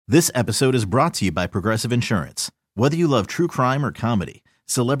This episode is brought to you by Progressive Insurance. Whether you love true crime or comedy,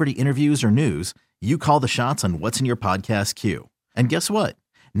 celebrity interviews or news, you call the shots on what's in your podcast queue. And guess what?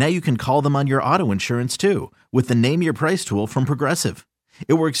 Now you can call them on your auto insurance too with the Name Your Price tool from Progressive.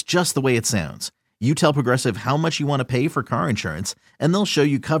 It works just the way it sounds. You tell Progressive how much you want to pay for car insurance, and they'll show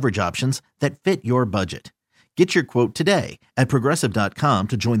you coverage options that fit your budget. Get your quote today at Progressive.com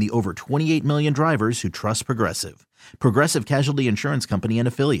to join the over 28 million drivers who trust Progressive. Progressive Casualty Insurance Company and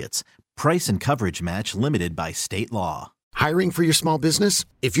Affiliates. Price and coverage match limited by state law. Hiring for your small business?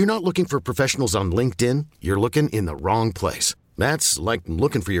 If you're not looking for professionals on LinkedIn, you're looking in the wrong place. That's like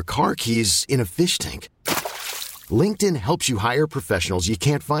looking for your car keys in a fish tank. LinkedIn helps you hire professionals you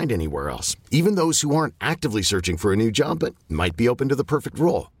can't find anywhere else, even those who aren't actively searching for a new job but might be open to the perfect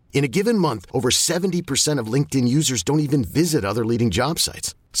role. In a given month, over 70% of LinkedIn users don't even visit other leading job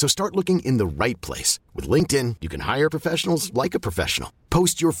sites. So start looking in the right place. With LinkedIn, you can hire professionals like a professional.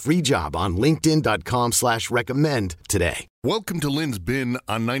 Post your free job on linkedin.com/recommend today. Welcome to Lynn's Bin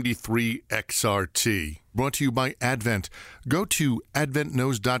on 93 XRT. Brought to you by Advent. Go to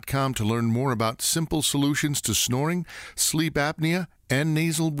adventknows.com to learn more about simple solutions to snoring, sleep apnea, and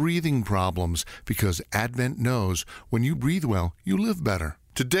nasal breathing problems. Because Advent knows when you breathe well, you live better.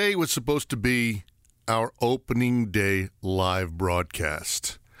 Today was supposed to be our opening day live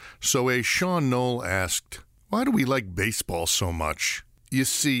broadcast. So a Sean Knoll asked, why do we like baseball so much? You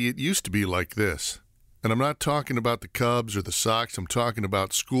see, it used to be like this. And I'm not talking about the Cubs or the Sox. I'm talking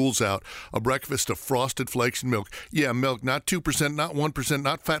about school's out, a breakfast of Frosted Flakes and milk. Yeah, milk, not 2%, not 1%,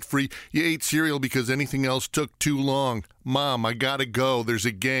 not fat-free. You ate cereal because anything else took too long. Mom, I gotta go. There's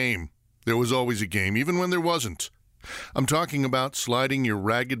a game. There was always a game, even when there wasn't. I'm talking about sliding your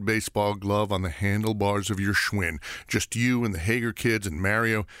ragged baseball glove on the handlebars of your Schwinn. Just you and the Hager kids and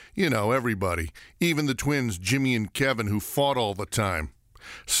Mario. You know, everybody. Even the twins, Jimmy and Kevin, who fought all the time.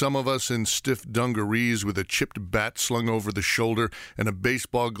 Some of us in stiff dungarees with a chipped bat slung over the shoulder and a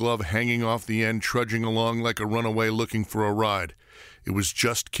baseball glove hanging off the end, trudging along like a runaway looking for a ride. It was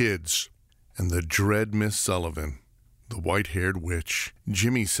just kids. And the dread Miss Sullivan. The white-haired witch.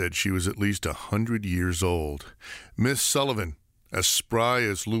 Jimmy said she was at least 100 years old. Miss Sullivan, as spry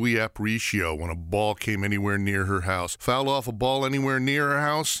as Louis Aparicio when a ball came anywhere near her house. Foul off a ball anywhere near her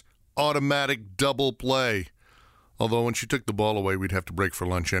house? Automatic double play. Although when she took the ball away, we'd have to break for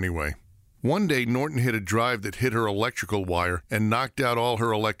lunch anyway. One day, Norton hit a drive that hit her electrical wire and knocked out all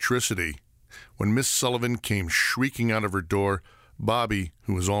her electricity. When Miss Sullivan came shrieking out of her door, Bobby,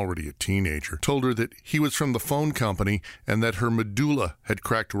 who was already a teenager, told her that he was from the phone company and that her medulla had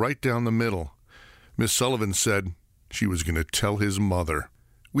cracked right down the middle. Miss Sullivan said she was going to tell his mother.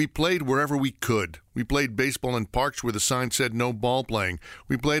 We played wherever we could. We played baseball in parks where the sign said no ball playing.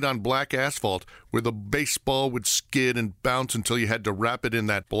 We played on black asphalt where the baseball would skid and bounce until you had to wrap it in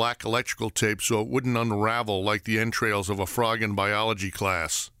that black electrical tape so it wouldn't unravel like the entrails of a frog in biology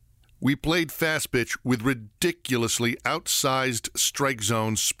class. We played fast pitch with ridiculously outsized strike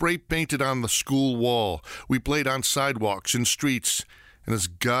zones spray-painted on the school wall. We played on sidewalks and streets. And as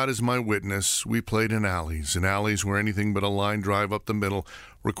God is my witness, we played in alleys where anything but a line drive up the middle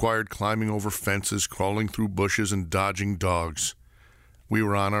required climbing over fences, crawling through bushes, and dodging dogs. We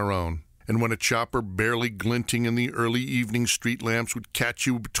were on our own. And when a chopper barely glinting in the early evening street lamps would catch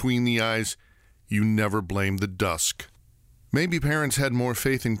you between the eyes, you never blamed the dusk. Maybe parents had more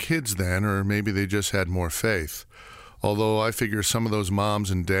faith in kids then, or maybe they just had more faith. Although I figure some of those moms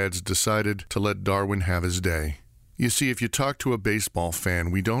and dads decided to let Darwin have his day. You see, if you talk to a baseball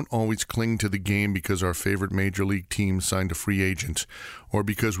fan, we don't always cling to the game because our favorite major league team signed a free agent, or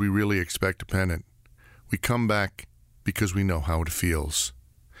because we really expect a pennant. We come back because we know how it feels.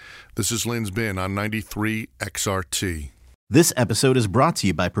 This is Lynn's Bin on 93 XRT. This episode is brought to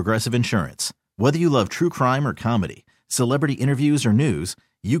you by Progressive Insurance. Whether you love true crime or comedy, celebrity interviews or news,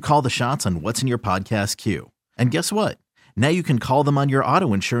 you call the shots on what's in your podcast queue. And guess what? Now you can call them on your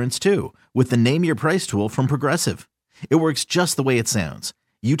auto insurance too with the Name Your Price tool from Progressive. It works just the way it sounds.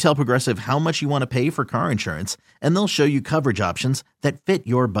 You tell Progressive how much you want to pay for car insurance, and they'll show you coverage options that fit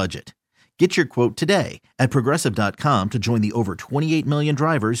your budget. Get your quote today at Progressive.com to join the over 28 million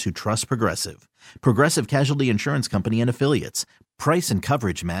drivers who trust Progressive. Progressive Casualty Insurance Company and Affiliates. Price and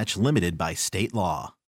coverage match limited by state law.